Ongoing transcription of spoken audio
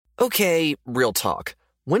Okay, real talk.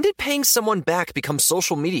 When did paying someone back become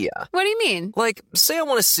social media? What do you mean? Like, say I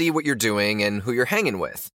want to see what you're doing and who you're hanging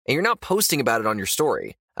with, and you're not posting about it on your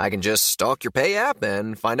story. I can just stalk your Pay app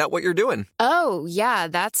and find out what you're doing. Oh, yeah,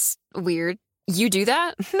 that's weird. You do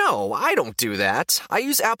that? No, I don't do that. I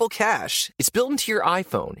use Apple Cash. It's built into your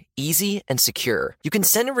iPhone, easy and secure. You can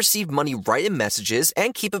send and receive money right in messages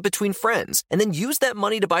and keep it between friends, and then use that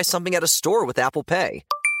money to buy something at a store with Apple Pay.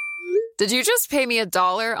 Did you just pay me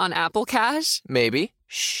 $1 on Apple Cash? Maybe.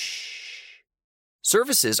 Shh.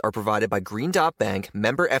 Services are provided by Green Dot Bank,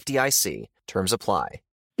 member FDIC. Terms apply.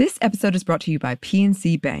 This episode is brought to you by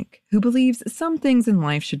PNC Bank, who believes some things in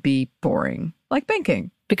life should be boring, like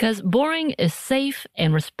banking. Because boring is safe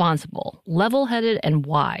and responsible, level-headed and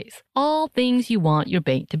wise. All things you want your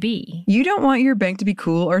bank to be. You don't want your bank to be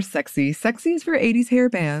cool or sexy. Sexy is for 80s hair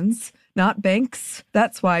bands, not banks.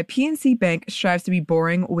 That's why PNC Bank strives to be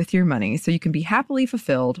boring with your money so you can be happily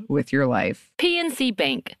fulfilled with your life. PNC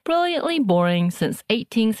Bank, brilliantly boring since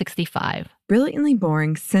 1865. Brilliantly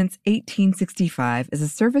Boring Since 1865 is a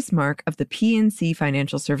service mark of the PNC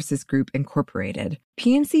Financial Services Group, Incorporated.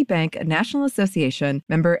 PNC Bank, a National Association,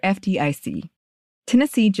 member FDIC.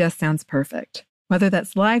 Tennessee just sounds perfect. Whether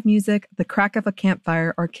that's live music, the crack of a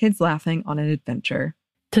campfire, or kids laughing on an adventure.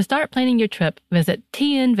 To start planning your trip, visit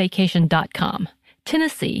tnvacation.com.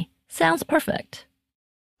 Tennessee sounds perfect.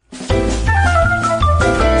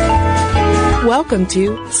 Welcome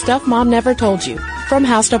to Stuff Mom Never Told You from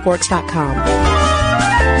HowStuffWorks.com.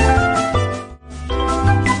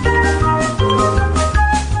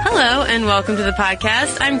 Hello and welcome to the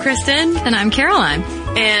podcast. I'm Kristen. And I'm Caroline.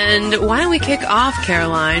 And why don't we kick off,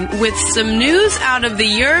 Caroline, with some news out of the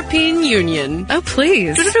European Union. Oh,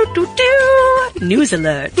 please. News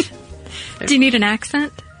alert. Do you need an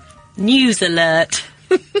accent? News alert.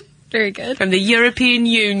 Very good. From the European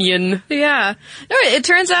Union. Yeah. No, it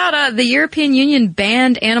turns out the European Union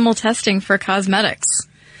banned animal testing for cosmetics.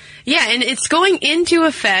 Yeah, and it's going into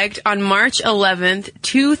effect on March 11th,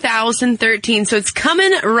 2013. So it's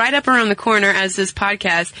coming right up around the corner as this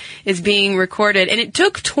podcast is being recorded. And it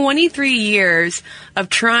took 23 years of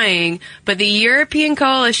trying, but the European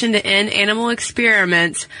Coalition to End Animal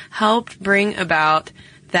Experiments helped bring about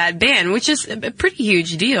that ban, which is a pretty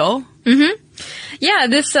huge deal. Mm-hmm. Yeah,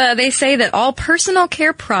 they say that all personal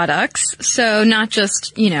care products, so not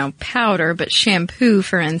just, powder, but shampoo,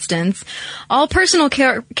 for instance, all personal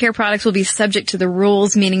care products will be subject to the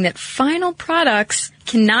rules, meaning that final products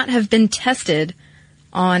cannot have been tested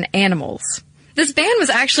on animals. This ban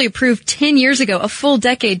was actually approved 10 years ago, a full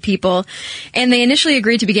decade, people, and they initially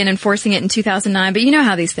agreed to begin enforcing it in 2009, but you know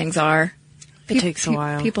how these things are. It takes a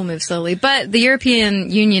while. People move slowly, but the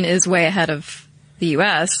European Union is way ahead of the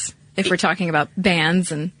U.S., if we're talking about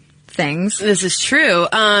bans and things. This is true.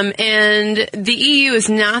 And the EU is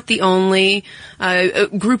not the only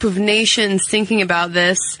group of nations thinking about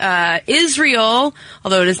this. Israel,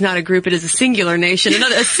 although it is not a group, it is a singular nation.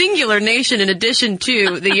 A singular nation in addition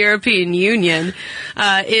to the European Union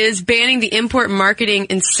is banning the import, marketing,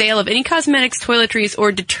 and sale of any cosmetics, toiletries,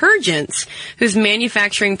 or detergents whose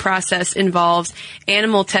manufacturing process involves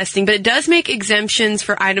animal testing. But it does make exemptions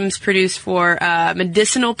for items produced for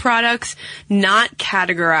medicinal products not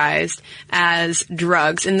categorized as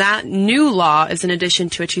drugs. And that new law is in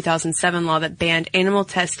addition to a 2007 law that banned animal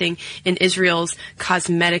testing in Israel's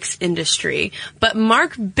cosmetics industry. But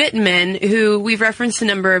Mark Bittman, who we've referenced a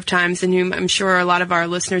number of times and whom I'm sure a lot of our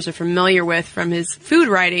listeners are familiar with from his food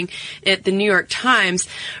writing at the New York Times,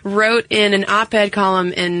 wrote in an op-ed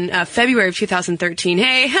column in February of 2013,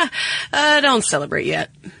 hey, don't celebrate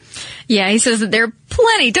yet. Yeah, he says that there are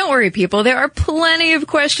plenty, don't worry people, there are plenty of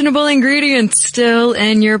questionable ingredients still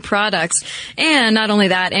in your products. And not only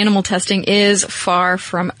that, animal testing is far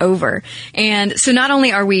from over. And so not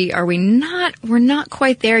only we're not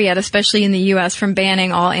quite there yet, especially in the U.S., from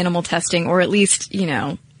banning all animal testing, or at least,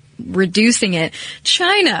 reducing it.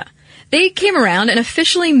 China, they came around and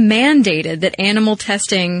officially mandated that animal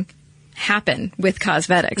testing happen with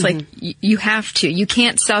cosmetics. Mm-hmm. Like, you have to. You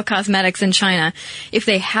can't sell cosmetics in China if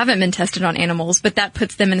they haven't been tested on animals, but that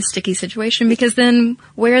puts them in a sticky situation because then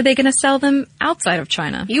where are they going to sell them outside of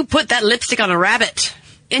China? You put that lipstick on a rabbit.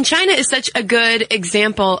 And China is such a good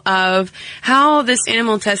example of how this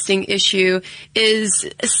animal testing issue is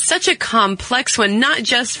such a complex one, not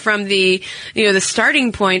just from the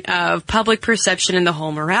starting point of public perception and the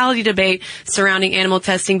whole morality debate surrounding animal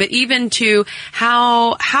testing, but even to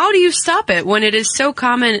how do you stop it when it is so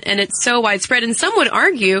common and it's so widespread? And some would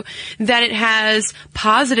argue that it has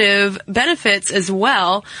positive benefits as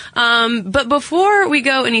well. But before we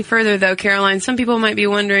go any further, though, Caroline, some people might be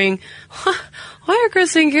wondering, why are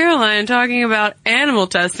Chris and Caroline talking about animal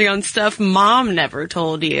testing on stuff Mom never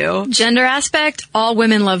told you? Gender aspect, all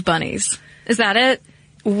women love bunnies. Is that it?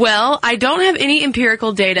 Well, I don't have any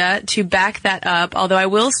empirical data to back that up, although I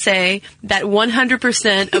will say that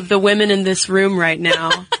 100% of the women in this room right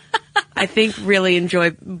now, I think, really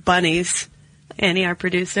enjoy bunnies. Annie, our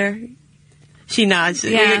producer, she nods.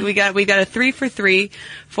 Yeah. We got a 3 for 3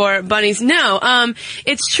 for bunnies. No,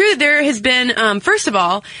 it's true. There has been, first of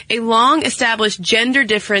all, a long established gender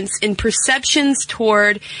difference in perceptions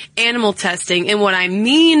toward animal testing. And what I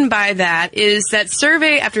mean by that is that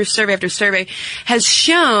survey after survey after survey has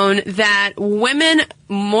shown that women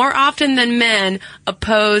more often than men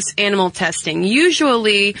oppose animal testing,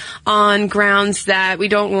 usually on grounds that we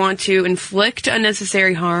don't want to inflict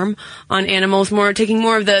unnecessary harm on animals, taking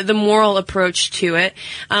more of the moral approach to it.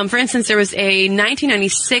 For instance, there was a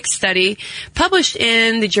 1996 study published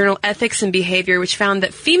in the journal Ethics and Behavior, which found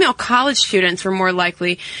that female college students were more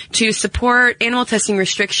likely to support animal testing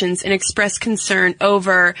restrictions and express concern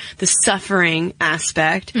over the suffering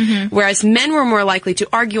aspect, whereas men were more likely to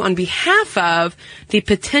argue on behalf of the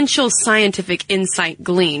potential scientific insight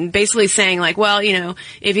gleaned, basically saying like, well, you know,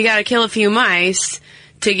 if you got to kill a few mice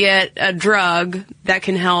to get a drug that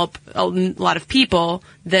can help a lot of people,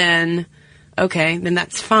 then okay, then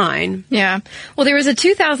that's fine. Yeah. Well, there was a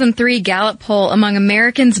 2003 Gallup poll among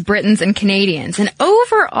Americans, Britons, and Canadians. And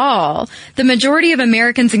overall, the majority of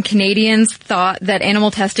Americans and Canadians thought that animal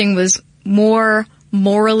testing was more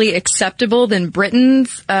morally acceptable than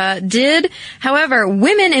Britons did. However,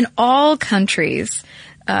 women in all countries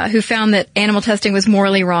who found that animal testing was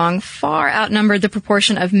morally wrong far outnumbered the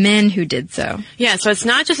proportion of men who did so. Yeah, so it's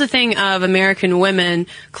not just a thing of American women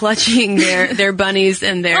clutching their bunnies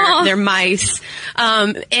and their mice.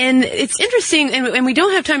 And it's interesting, and we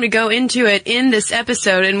don't have time to go into it in this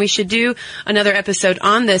episode, and we should do another episode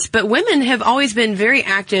on this, but women have always been very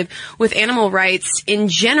active with animal rights in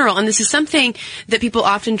general, and this is something that people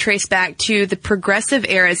often trace back to the Progressive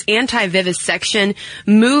Era's anti-vivisection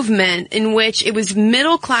movement, in which it was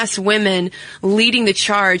middle-class women leading the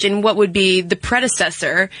charge in what would be the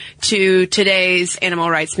predecessor to today's animal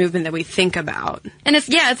rights movement that we think about. And it's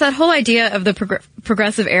that whole idea of the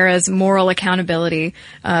Progressive Era's moral accountability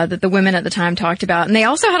that the women at the time talked about. And they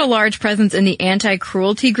also had a large presence in the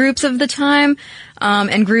anti-cruelty groups of the time,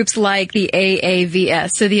 and groups like the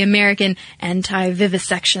AAVS, so the American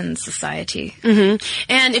Anti-Vivisection Society. Mm-hmm.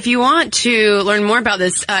 And if you want to learn more about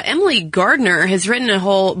this, Emily Gardner has written a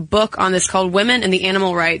whole book on this called Women and the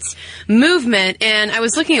Animal Rights Movement. And I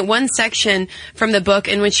was looking at one section from the book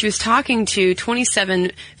in which she was talking to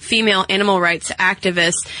 27 female animal rights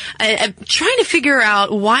activists, trying to figure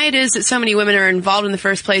out why it is that so many women are involved in the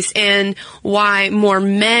first place and why more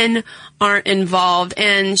men aren't involved.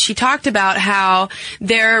 And she talked about how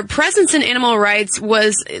their presence in animal rights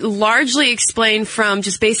was largely explained from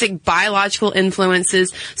just basic biological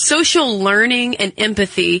influences, social learning, and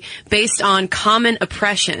empathy based on common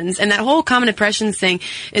oppressions. And that whole common oppressions thing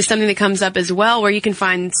is something that comes up as well, where you can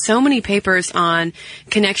find so many papers on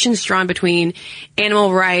connections drawn between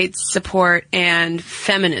animal rights support and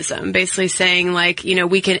feminism, basically saying like, you know,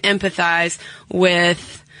 we can empathize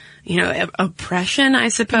with, you know, oppression, I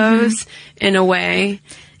suppose, in a way.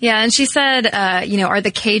 Yeah, and she said, are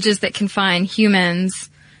the cages that confine humans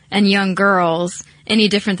and young girls any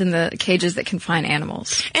different than the cages that confine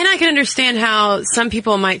animals? And I can understand how some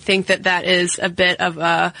people might think that that is a bit of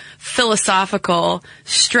a philosophical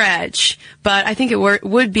stretch, but I think it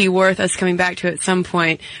would be worth us coming back to at some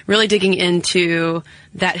point, really digging into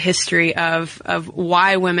that history of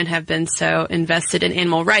why women have been so invested in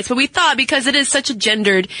animal rights. But we thought, because it is such a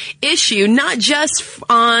gendered issue, not just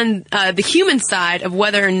on the human side of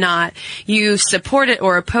whether or not you support it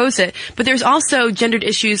or oppose it, but there's also gendered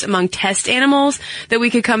issues among test animals that we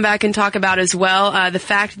could come back and talk about as well. The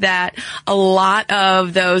fact that a lot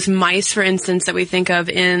of those mice, for instance, that we think of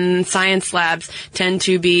in science labs tend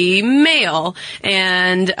to be male,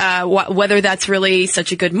 and whether that's really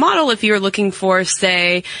such a good model if you're looking for, say,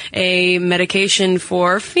 a medication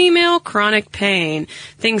for female chronic pain,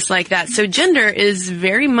 things like that. So gender is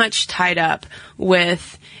very much tied up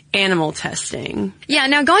with animal testing. Yeah,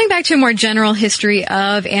 now going back to a more general history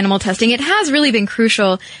of animal testing, it has really been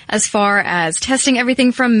crucial as far as testing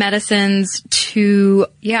everything from medicines to,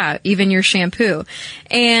 even your shampoo.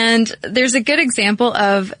 And there's a good example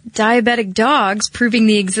of diabetic dogs proving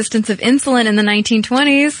the existence of insulin in the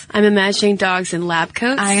 1920s. I'm imagining dogs in lab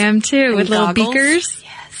coats. I am too, with little goggles. beakers.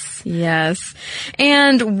 Yes. Yes.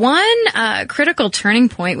 And one critical turning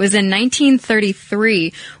point was in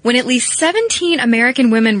 1933 when at least 17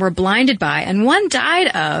 American women were blinded by and one died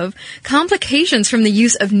of complications from the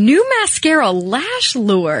use of new mascara lash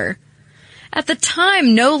lure. At the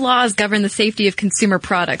time, no laws govern the safety of consumer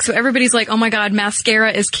products. So everybody's like, oh my God,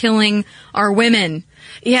 mascara is killing our women.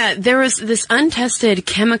 Yeah, there was this untested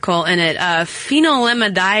chemical in it,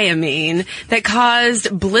 phenylenediamine, that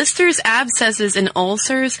caused blisters, abscesses, and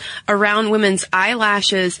ulcers around women's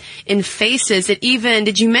eyelashes and faces.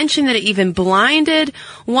 Did you mention that it even blinded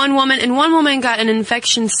one woman? And one woman got an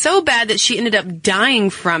infection so bad that she ended up dying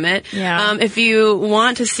from it. Yeah. If you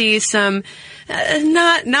want to see some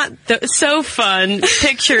so fun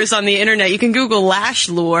pictures on the internet, you can Google lash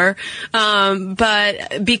lure.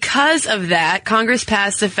 But because of that, Congress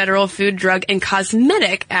passed the Federal Food, Drug, and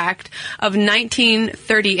Cosmetic Act of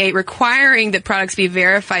 1938, requiring that products be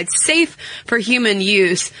verified safe for human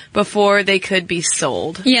use before they could be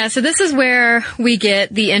sold. Yeah, so this is where we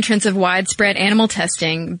get the entrance of widespread animal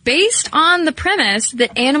testing based on the premise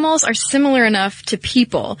that animals are similar enough to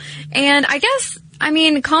people. And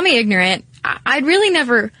call me ignorant, I'd really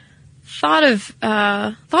never thought of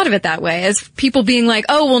it that way, as people being like,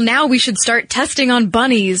 oh, well, now we should start testing on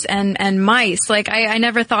bunnies and mice. Like, I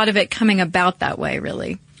never thought of it coming about that way,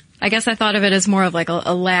 really. I guess I thought of it as more of like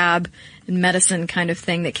a lab and medicine kind of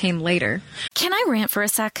thing that came later. Can I rant for a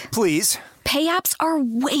sec? Please. Pay apps are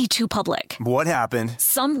way too public. What happened?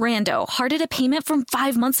 Some rando hearted a payment from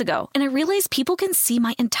 5 months ago, and I realized people can see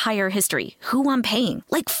my entire history, who I'm paying,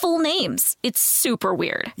 like full names. It's super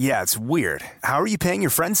weird. Yeah, it's weird. How are you paying your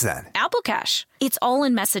friends then? Apple Cash. It's all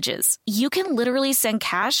in messages. You can literally send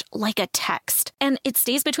cash like a text, and it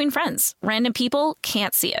stays between friends. Random people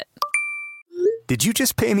can't see it. Did you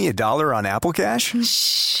just pay me $1 on Apple Cash?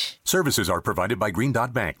 Shh. Services are provided by Green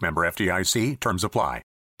Dot Bank, member FDIC. Terms apply.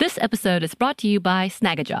 This episode is brought to you by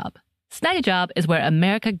Snagajob. Snagajob is where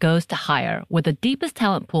America goes to hire, with the deepest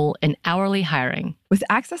talent pool in hourly hiring. With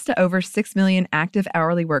access to over 6 million active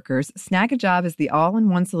hourly workers, Snagajob is the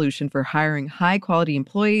all-in-one solution for hiring high-quality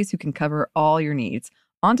employees who can cover all your needs.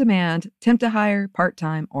 On demand, temp to hire,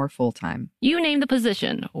 part-time, or full-time. You name the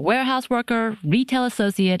position: warehouse worker, retail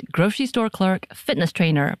associate, grocery store clerk, fitness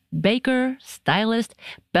trainer, baker, stylist,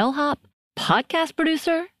 bellhop, podcast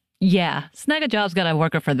producer. Yeah, Snagajob's got a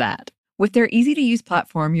worker for that. With their easy-to-use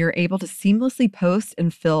platform, you're able to seamlessly post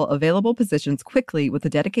and fill available positions quickly with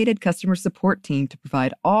a dedicated customer support team to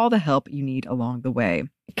provide all the help you need along the way.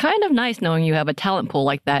 Kind of nice knowing you have a talent pool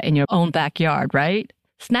like that in your own backyard, right?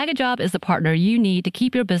 Snagajob is the partner you need to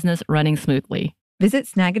keep your business running smoothly. Visit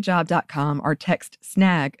snagajob.com or text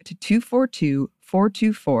SNAG to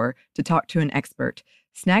 242-424 to talk to an expert.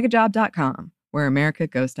 Snagajob.com, where America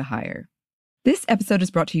goes to hire. This episode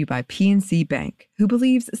is brought to you by PNC Bank, who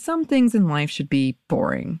believes some things in life should be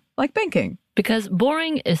boring, like banking. Because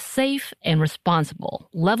boring is safe and responsible,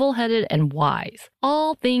 level-headed and wise.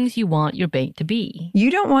 All things you want your bank to be.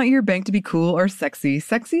 You don't want your bank to be cool or sexy.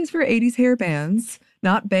 Sexy is for 80s hair bands,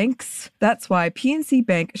 not banks. That's why PNC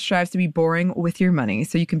Bank strives to be boring with your money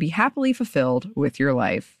so you can be happily fulfilled with your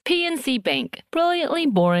life. PNC Bank, brilliantly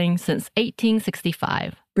boring since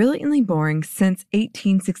 1865. Brilliantly Boring Since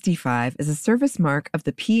 1865 is a service mark of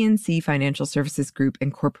the PNC Financial Services Group,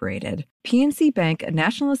 Incorporated. PNC Bank, a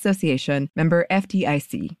National Association, member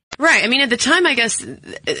FDIC. Right. I mean, at the time, I guess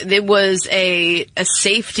it was a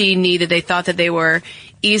safety need that they thought that they were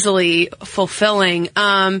easily fulfilling.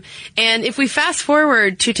 And if we fast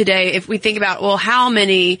forward to today, if we think about, well, how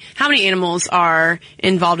many animals are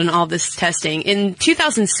involved in all this testing? In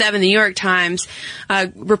 2007, the New York Times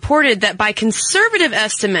reported that by conservative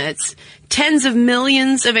estimates, tens of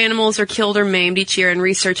millions of animals are killed or maimed each year in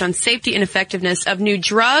research on safety and effectiveness of new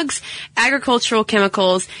drugs, agricultural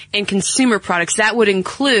chemicals, and consumer products. That would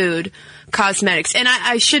include cosmetics. And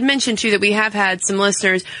I should mention, too, that we have had some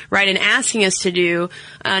listeners write in asking us to do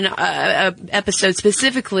an episode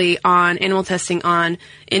specifically on animal testing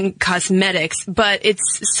in cosmetics. But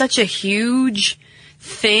it's such a huge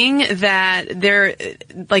thing that they're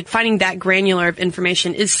like finding that granular of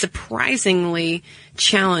information is surprisingly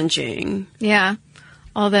challenging. Yeah.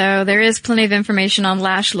 Although there is plenty of information on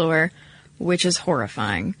lash lure, which is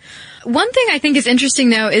horrifying. One thing I think is interesting,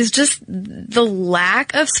 though, is just the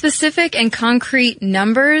lack of specific and concrete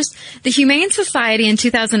numbers. The Humane Society in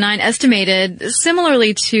 2009 estimated,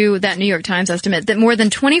 similarly to that New York Times estimate, that more than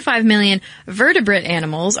 25 million vertebrate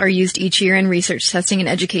animals are used each year in research, testing, and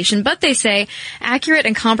education. But they say accurate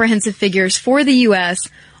and comprehensive figures for the U.S.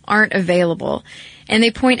 aren't available. And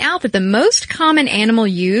they point out that the most common animal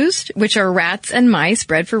used, which are rats and mice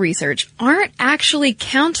bred for research, aren't actually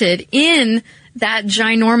counted in that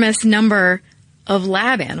ginormous number of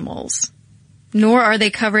lab animals, nor are they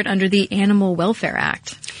covered under the Animal Welfare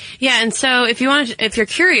Act. Yeah, and so if you're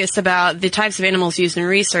curious about the types of animals used in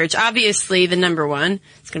research, obviously the number one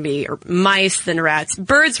is going to be mice, then rats,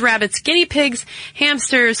 birds, rabbits, guinea pigs,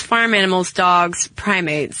 hamsters, farm animals, dogs,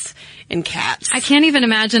 primates, and cats. I can't even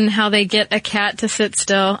imagine how they get a cat to sit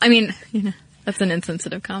still. I mean, that's an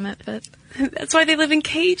insensitive comment, but that's why they live in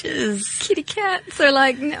cages. Kitty cats are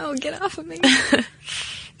like, no, get off of me.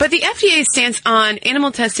 But the FDA's stance on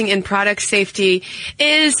animal testing and product safety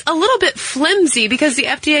is a little bit flimsy because the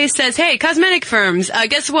FDA says, hey, cosmetic firms,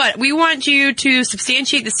 guess what? We want you to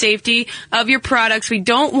substantiate the safety of your products. We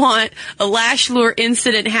don't want a lash lure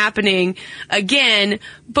incident happening again,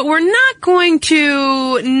 but we're not going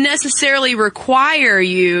to necessarily require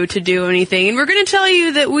you to do anything. And we're going to tell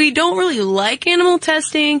you that we don't really like animal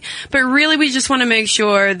testing, but really we just want to make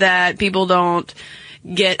sure that people don't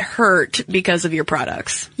get hurt because of your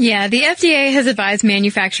products. Yeah, the FDA has advised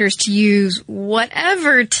manufacturers to use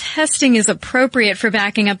whatever testing is appropriate for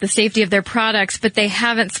backing up the safety of their products, but they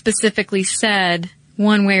haven't specifically said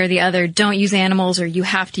one way or the other, don't use animals or you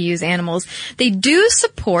have to use animals. They do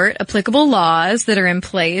support applicable laws that are in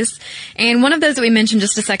place. And one of those that we mentioned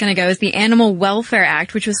just a second ago is the Animal Welfare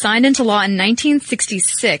Act, which was signed into law in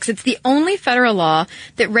 1966. It's the only federal law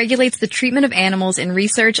that regulates the treatment of animals in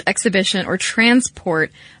research, exhibition, or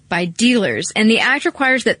transport by dealers. And the act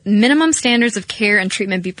requires that minimum standards of care and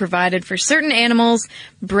treatment be provided for certain animals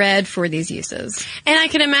bred for these uses. And I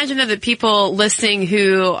can imagine that the people listening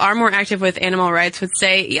who are more active with animal rights would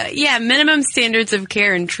say, yeah, minimum standards of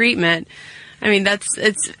care and treatment. I mean,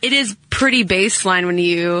 it is pretty baseline when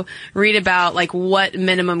you read about like what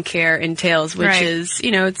minimum care entails, which is,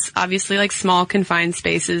 it's obviously like small confined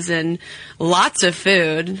spaces and lots of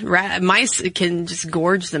food. Mice can just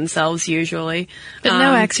gorge themselves usually. But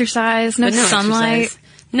no exercise, no sunlight. Exercise.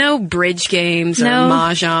 No bridge games or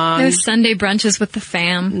mahjong. No Sunday brunches with the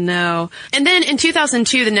fam. No. And then in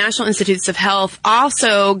 2002, the National Institutes of Health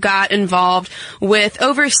also got involved with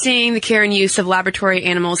overseeing the care and use of laboratory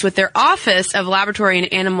animals with their Office of Laboratory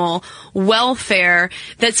and Animal Welfare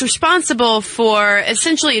that's responsible for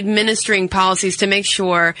essentially administering policies to make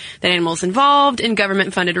sure that animals involved in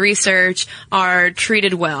government-funded research are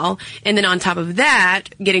treated well. And then on top of that,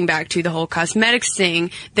 getting back to the whole cosmetics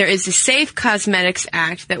thing, there is the Safe Cosmetics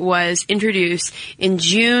Act that was introduced in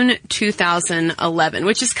June 2011,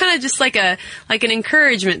 which is kind of just like an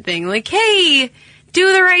encouragement thing. Like, hey,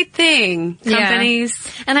 do the right thing, companies.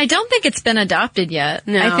 Yeah. And I don't think it's been adopted yet.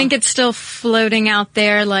 No. I think it's still floating out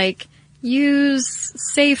there like, use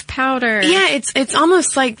safe powder. Yeah, it's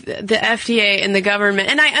almost like the FDA and the government.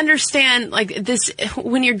 And I understand like this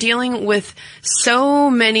when you're dealing with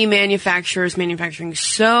so many manufacturers manufacturing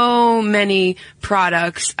so many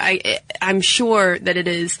products. I'm sure that it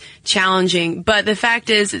is challenging, but the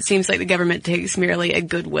fact is it seems like the government takes merely a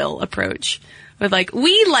goodwill approach with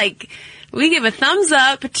we give a thumbs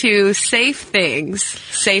up to safe things,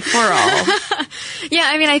 safe for all. Yeah,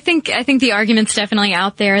 I mean, I think the argument's definitely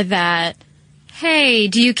out there that, hey,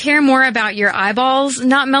 do you care more about your eyeballs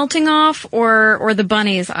not melting off or the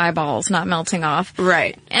bunny's eyeballs not melting off?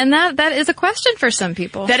 Right. And that is a question for some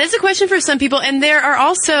people. That is a question for some people. And there are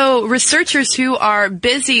also researchers who are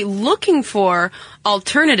busy looking for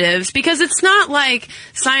alternatives because it's not like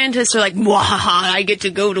scientists are like, "Wahaha, I get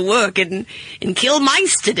to go to work and kill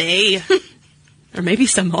mice today." Or maybe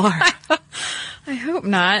some are. I hope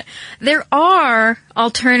not. There are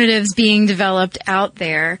alternatives being developed out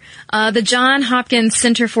there. The Johns Hopkins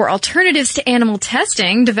Center for Alternatives to Animal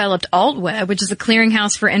Testing developed AltWeb, which is a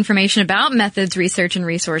clearinghouse for information about methods, research, and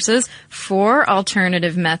resources for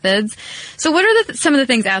alternative methods. So what are some of the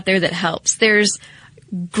things out there that helps? There's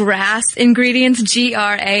GRAS ingredients,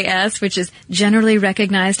 GRAS, which is generally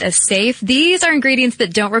recognized as safe. These are ingredients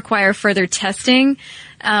that don't require further testing.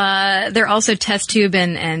 They're also test tube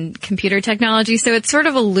and computer technology, so it's sort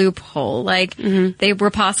of a loophole. Like, they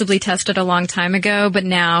were possibly tested a long time ago, but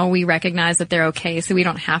now we recognize that they're okay, so we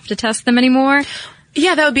don't have to test them anymore.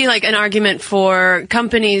 Yeah, that would be like an argument for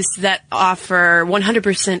companies that offer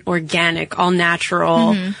 100% organic, all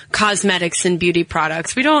natural cosmetics and beauty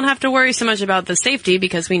products. We don't have to worry so much about the safety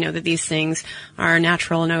because we know that these things are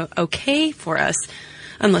natural and okay for us,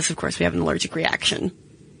 unless, of course, we have an allergic reaction.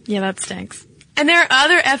 Yeah, that stinks. And there are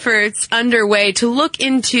other efforts underway to look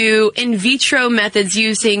into in vitro methods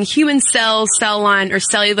using human cells, cell line, or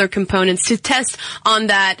cellular components to test on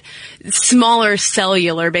that smaller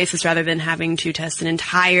cellular basis rather than having to test an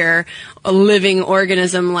entire living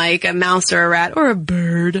organism like a mouse or a rat or a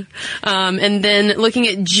bird. And then looking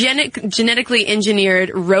at genetically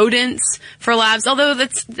engineered rodents for labs, although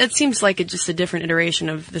that seems like just a different iteration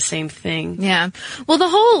of the same thing. Yeah. Well, the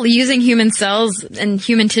whole using human cells and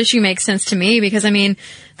human tissue makes sense to me because, I mean,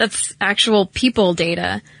 that's actual people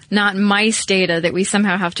data, not mice data that we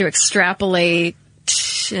somehow have to extrapolate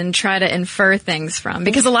and try to infer things from.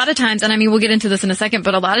 Because a lot of times, and I mean, we'll get into this in a second,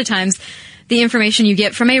 but a lot of times the information you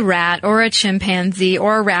get from a rat or a chimpanzee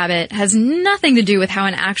or a rabbit has nothing to do with how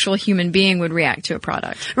an actual human being would react to a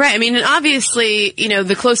product. Right. I mean, and obviously,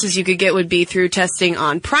 the closest you could get would be through testing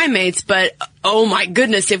on primates, but oh my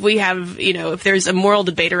goodness, if we have, if there's a moral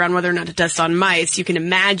debate around whether or not to test on mice, you can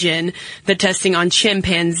imagine the testing on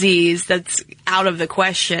chimpanzees. That's out of the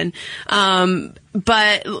question.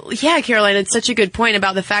 But yeah, Caroline, it's such a good point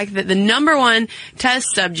about the fact that the number one test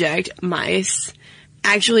subject, mice,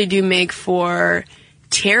 actually do make for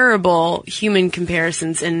terrible human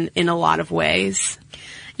comparisons in a lot of ways.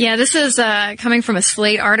 Yeah, this is coming from a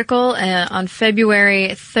Slate article on February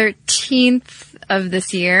 13th of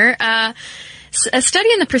this year. A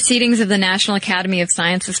study in the Proceedings of the National Academy of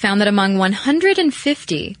Sciences found that among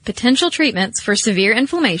 150 potential treatments for severe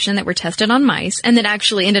inflammation that were tested on mice and that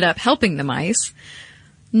actually ended up helping the mice,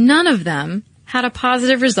 none of them had a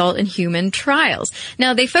positive result in human trials.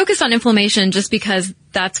 Now, they focused on inflammation just because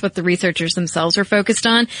that's what the researchers themselves were focused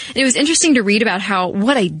on. And it was interesting to read about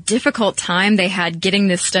what a difficult time they had getting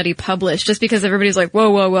this study published, just because everybody's like,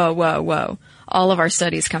 whoa, whoa, whoa, whoa, whoa. All of our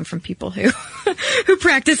studies come from people who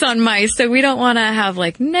practice on mice, so we don't want to have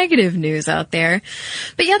negative news out there.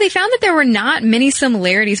 But yeah, they found that there were not many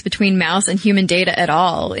similarities between mouse and human data at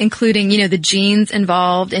all, including, the genes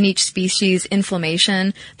involved in each species'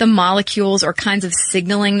 inflammation, the molecules or kinds of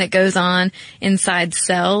signaling that goes on inside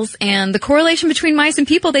cells, and the correlation between mice and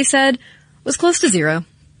people, they said, was close to zero.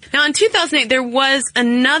 Now, in 2008, there was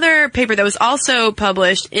another paper that was also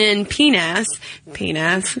published in PNAS,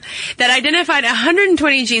 that identified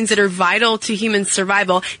 120 genes that are vital to human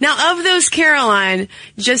survival. Now, of those, Caroline,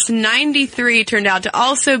 just 93 turned out to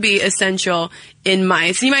also be essential in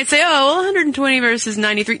mice. You might say, 120 versus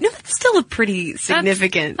 93. No, that's still a pretty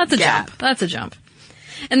significant that's a gap. Jump. That's a jump.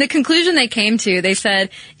 And the conclusion they came to, they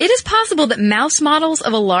said, it is possible that mouse models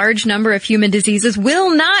of a large number of human diseases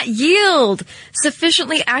will not yield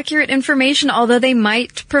sufficiently accurate information, although they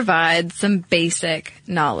might provide some basic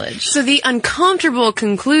knowledge. So the uncomfortable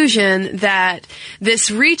conclusion that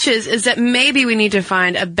this reaches is that maybe we need to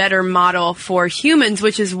find a better model for humans,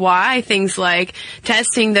 which is why things like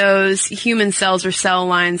testing those human cells or cell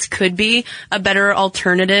lines could be a better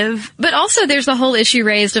alternative. But also there's the whole issue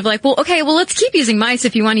raised of let's keep using mice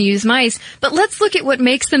if you want to use mice, but let's look at what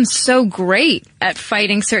makes them so great at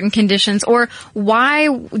fighting certain conditions, or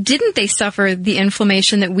why didn't they suffer the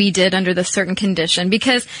inflammation that we did under the certain condition?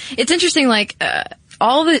 Because it's interesting,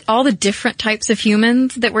 all the different types of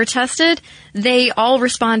humans that were tested, they all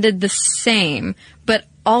responded the same, but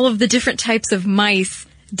all of the different types of mice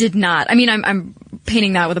did not. I mean, I'm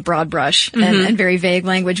painting that with a broad brush and very vague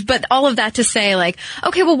language, but all of that to say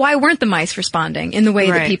okay, well, why weren't the mice responding in the way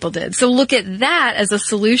that people did? So look at that as a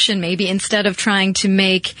solution maybe, instead of trying to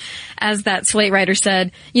make, as that Slate writer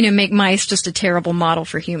said, make mice just a terrible model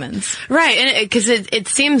for humans. Right. And because it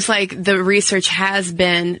seems like the research has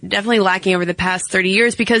been definitely lacking over the past 30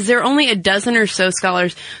 years, because there are only a dozen or so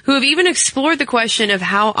scholars who have even explored the question of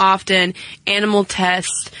how often animal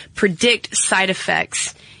tests predict side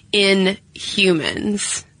effects in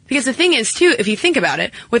humans. Because the thing is, too, if you think about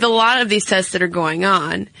it, with a lot of these tests that are going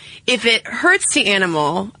on, if it hurts the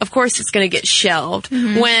animal, of course it's going to get shelved,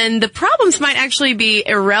 when the problems might actually be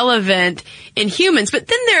irrelevant in humans. But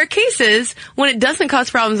then there are cases when it doesn't cause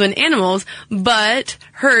problems in animals, but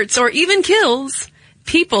hurts or even kills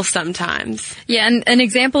people sometimes. Yeah, and an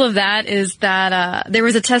example of that is that there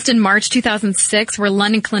was a test in March 2006 where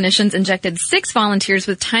London clinicians injected 6 volunteers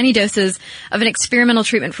with tiny doses of an experimental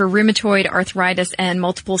treatment for rheumatoid arthritis and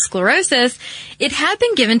multiple sclerosis. It had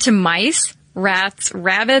been given to mice, rats,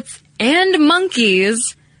 rabbits, and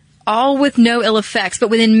monkeys, all with no ill effects.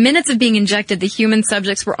 But within minutes of being injected, the human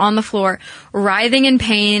subjects were on the floor, writhing in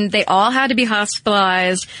pain. They all had to be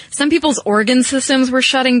hospitalized. Some people's organ systems were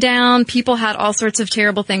shutting down. People had all sorts of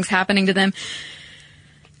terrible things happening to them.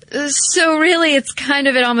 So really,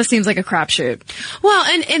 it almost seems like a crapshoot. Well,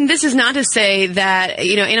 and this is not to say that,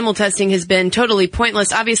 animal testing has been totally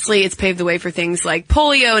pointless. Obviously, it's paved the way for things like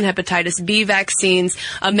polio and hepatitis B vaccines,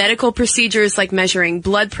 medical procedures like measuring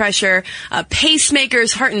blood pressure,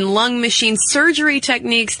 pacemakers, heart and lung machines, surgery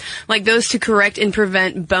techniques like those to correct and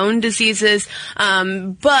prevent bone diseases.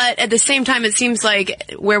 But at the same time, it seems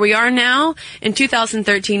like where we are now, in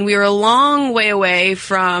 2013, we are a long way away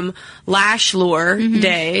from lash lure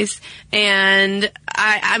days. And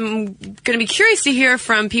I'm going to be curious to hear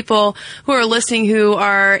from people who are listening who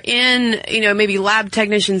are in, maybe lab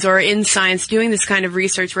technicians or in science doing this kind of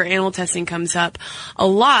research where animal testing comes up a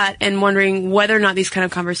lot, and wondering whether or not these kind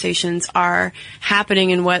of conversations are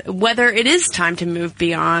happening and whether it is time to move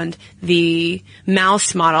beyond the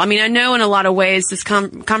mouse model. I mean, I know in a lot of ways this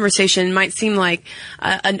conversation might seem like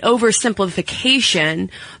an oversimplification,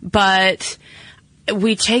 but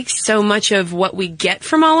we take so much of what we get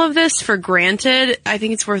from all of this for granted. I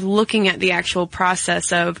think it's worth looking at the actual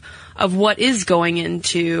process of what is going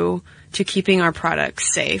into keeping our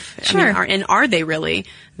products safe. Sure. I mean, are they really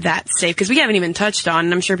that safe? Because we haven't even touched on,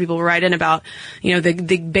 and I'm sure people will write in about,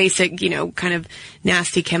 the basic, kind of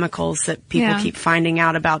nasty chemicals that people keep finding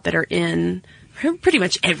out about that are in pretty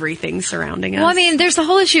much everything surrounding us. Well, I mean, there's the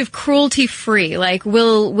whole issue of cruelty-free. Like,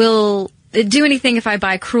 will do anything if I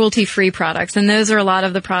buy cruelty-free products? And those are a lot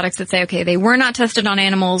of the products that say, okay, they were not tested on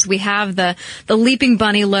animals. We have the Leaping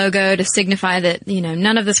Bunny logo to signify that,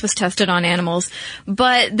 none of this was tested on animals.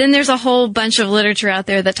 But then there's a whole bunch of literature out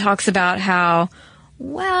there that talks about how,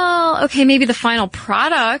 well, okay, maybe the final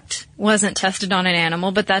product wasn't tested on an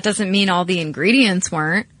animal, but that doesn't mean all the ingredients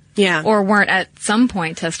weren't. Yeah. Or weren't at some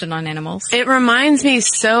point tested on animals. It reminds me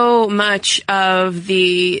so much of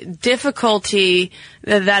the difficulty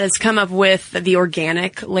that has come up with the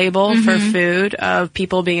organic label for food, of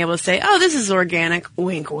people being able to say, oh, this is organic,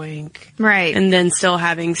 wink, wink. Right. And then still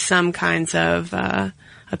having some kinds of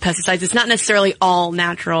pesticides. It's not necessarily all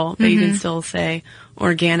natural, but you can still say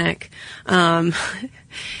organic. Yeah,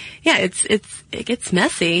 it gets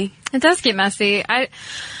messy. It does get messy.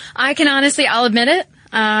 I can honestly, I'll admit it.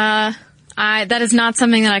 That is not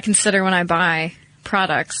something that I consider when I buy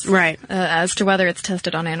products. Right. As to whether it's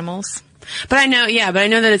tested on animals. But I know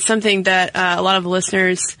that it's something that a lot of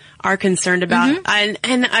listeners are concerned about.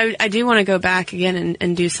 I do want to go back again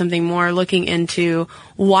and do something more looking into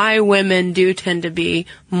why women do tend to be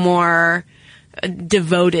more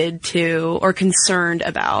devoted to or concerned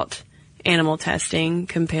about animal testing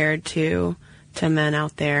compared to men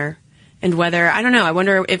out there. And whether, I don't know, I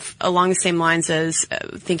wonder if along the same lines as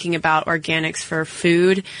thinking about organics for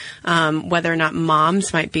food, whether or not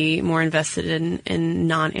moms might be more invested in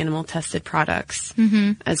non-animal tested products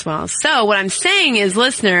as well. So what I'm saying is,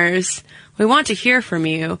 listeners, we want to hear from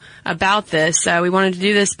you about this. We wanted to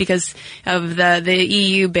do this because of the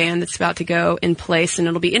EU ban that's about to go in place, and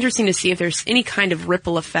it'll be interesting to see if there's any kind of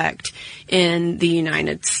ripple effect in the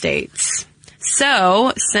United States.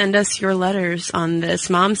 So send us your letters on this.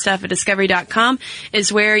 momstuff@discovery.com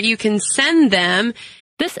is where you can send them.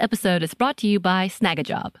 This episode is brought to you by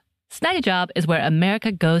Snagajob. Snagajob is where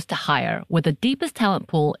America goes to hire, with the deepest talent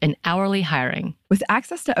pool in hourly hiring. With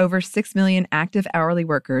access to over 6 million active hourly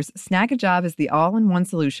workers, Snagajob is the all-in-one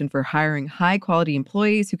solution for hiring high-quality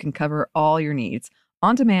employees who can cover all your needs.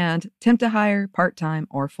 On demand, temp to hire, part-time,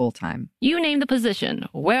 or full-time. You name the position: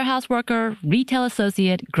 warehouse worker, retail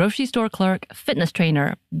associate, grocery store clerk, fitness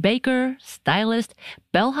trainer, baker, stylist,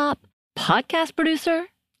 bellhop, podcast producer.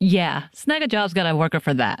 Yeah, Snagajob's got a worker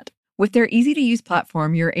for that. With their easy-to-use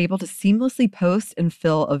platform, you're able to seamlessly post and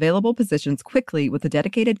fill available positions quickly with a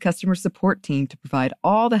dedicated customer support team to provide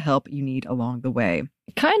all the help you need along the way.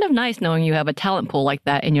 Kind of nice knowing you have a talent pool like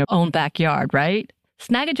that in your own backyard, right?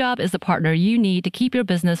 Snagajob is the partner you need to keep your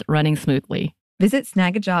business running smoothly. Visit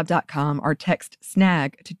snagajob.com or text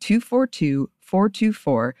SNAG to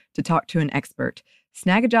 242-424 to talk to an expert.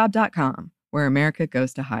 Snagajob.com, where America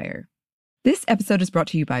goes to hire. This episode is brought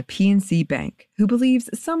to you by PNC Bank, who believes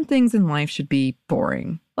some things in life should be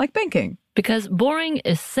boring, like banking. Because boring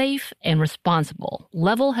is safe and responsible,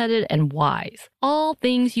 level-headed and wise. All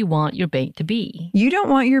things you want your bank to be. You don't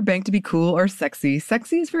want your bank to be cool or sexy.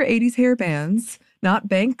 Sexy is for 80s hair bands, not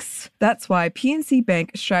banks. That's why PNC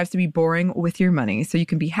Bank strives to be boring with your money so you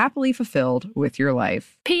can be happily fulfilled with your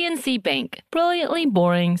life. PNC Bank, brilliantly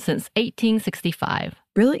boring since 1865.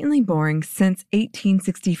 Brilliantly Boring Since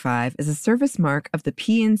 1865 is a service mark of the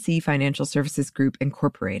PNC Financial Services Group,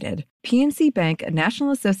 Incorporated. PNC Bank, a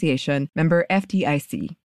National Association, member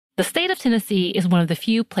FDIC. The state of Tennessee is one of the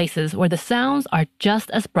few places where the sounds are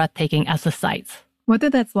just as breathtaking as the sights.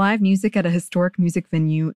 Whether that's live music at a historic music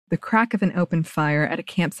venue, the crack of an open fire at a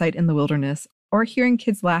campsite in the wilderness, or hearing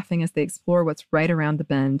kids laughing as they explore what's right around the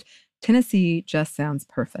bend, Tennessee just sounds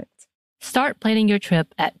perfect. Start planning your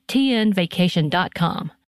trip at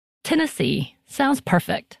tnvacation.com. Tennessee sounds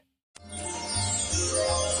perfect.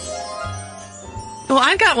 Well,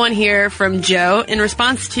 I've got one here from Joe in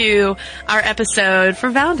response to our episode for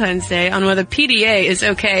Valentine's Day on whether PDA is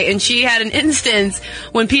okay. And she had an instance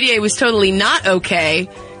when PDA was totally not okay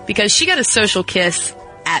because she got a social kiss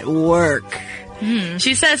at work.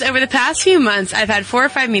 She says, over the past few months, I've had 4 or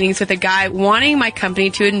 5 meetings with a guy wanting my company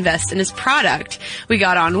to invest in his product. We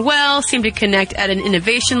got on well, seemed to connect at an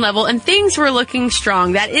innovation level, and things were looking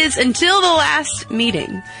strong. That is, until the last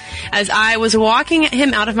meeting. As I was walking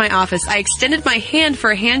him out of my office, I extended my hand for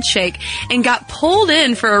a handshake and got pulled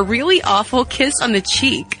in for a really awful kiss on the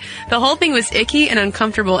cheek. The whole thing was icky and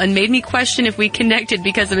uncomfortable and made me question if we connected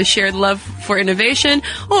because of a shared love for innovation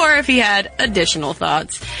or if he had additional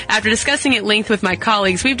thoughts. After discussing at length with my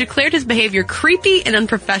colleagues, we've declared his behavior creepy and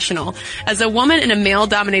unprofessional. As a woman in a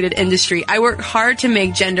male-dominated industry, I work hard to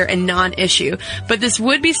make gender a non-issue, but this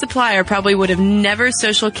would-be supplier probably would have never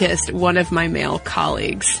social kissed one of my male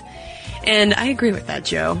colleagues. And I agree with that,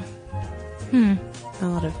 Joe.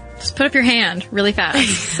 Just put up your hand really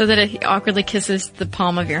fast so that it awkwardly kisses the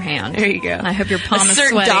palm of your hand. There you go. I hope your palm is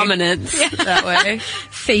certain sweating. dominance that way.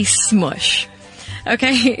 Face smush.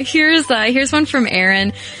 Okay, here's one from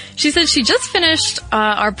Erin. She said she just finished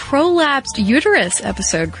our prolapsed uterus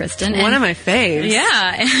episode, Kristen. One of my faves.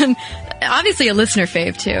 Yeah, and obviously a listener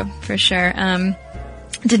fave too, for sure.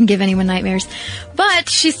 Didn't give anyone nightmares. But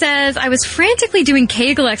she says, I was frantically doing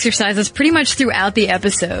Kegel exercises pretty much throughout the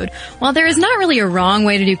episode. While there is not really a wrong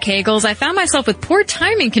way to do Kegels, I found myself with poor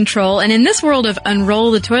timing control, and in this world of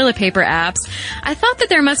unroll the toilet paper apps, I thought that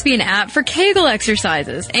there must be an app for Kegel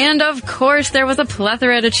exercises. And of course, there was a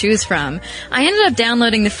plethora to choose from. I ended up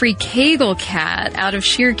downloading the free Kegel Cat out of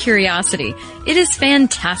sheer curiosity. It is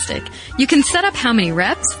fantastic. You can set up how many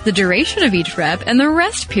reps, the duration of each rep, and the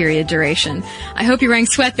rest period duration. I hope you're wearing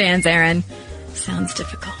sweatbands, Erin. Sounds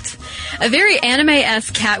difficult. A very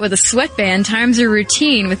anime-esque cat with a sweatband times a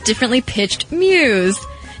routine with differently pitched mews.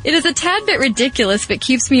 It is a tad bit ridiculous, but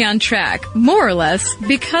keeps me on track, more or less,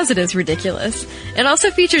 because it is ridiculous. It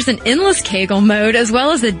also features an endless Kegel mode as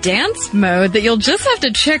well as a dance mode that you'll just have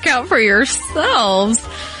to check out for yourselves.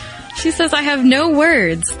 She says, I have no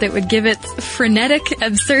words that would give its frenetic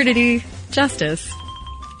absurdity justice.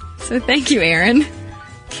 So thank you, Erin.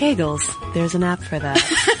 Kegels. There's an app for that.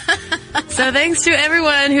 So thanks to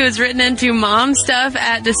everyone who has written into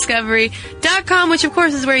momstuff@discovery.com, which of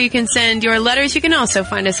course is where you can send your letters. You can also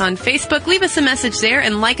find us on Facebook. Leave us a message there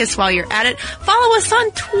and like us while you're at it. Follow us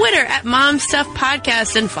on Twitter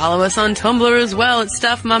 @momstuffpodcast and follow us on Tumblr as well at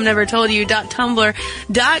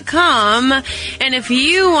stuffmomnevertoldyou.tumblr.com. And if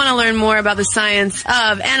you want to learn more about the science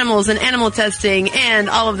of animals and animal testing and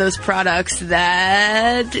all of those products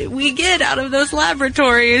that we get out of those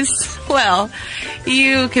laboratories, well,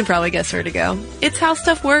 you can probably guess where to go. It's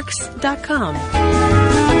howstuffworks.com.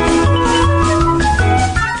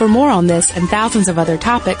 For more on this and thousands of other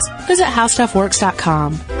topics, visit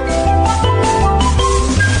howstuffworks.com.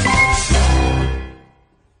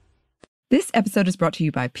 This episode is brought to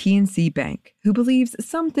you by PNC Bank, who believes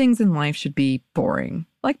some things in life should be boring,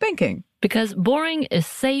 like banking. Because boring is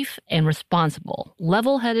safe and responsible,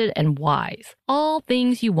 level-headed and wise. All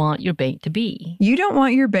things you want your bank to be. You don't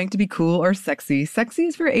want your bank to be cool or sexy. Sexy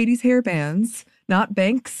is for 80s hair bands, not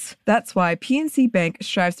banks. That's why PNC Bank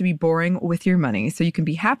strives to be boring with your money so you can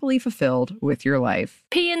be happily fulfilled with your life.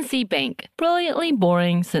 PNC Bank, brilliantly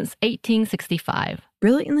boring since 1865.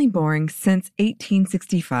 Brilliantly Boring Since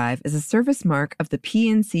 1865 is a service mark of the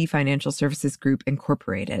PNC Financial Services Group,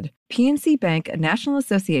 Incorporated. PNC Bank, a National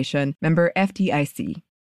Association, member FDIC.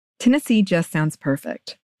 Tennessee just sounds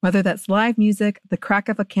perfect. Whether that's live music, the crack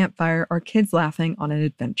of a campfire, or kids laughing on an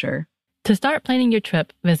adventure. To start planning your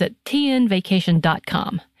trip, visit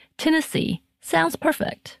tnvacation.com. Tennessee sounds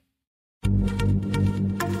perfect.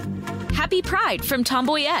 Happy Pride from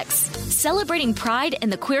Tomboy X, celebrating pride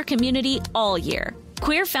and the queer community all year.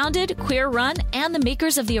 Queer founded, queer run, and the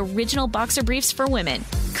makers of the original boxer briefs for women,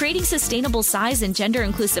 creating sustainable size and gender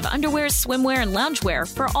inclusive underwear, swimwear, and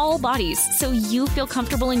loungewear for all bodies so you feel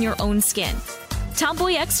comfortable in your own skin.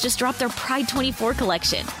 Tomboy X just dropped their Pride 24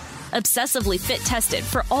 collection. Obsessively fit tested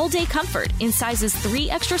for all day comfort in sizes 3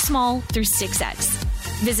 extra small through 6X.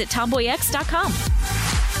 Visit tomboyx.com.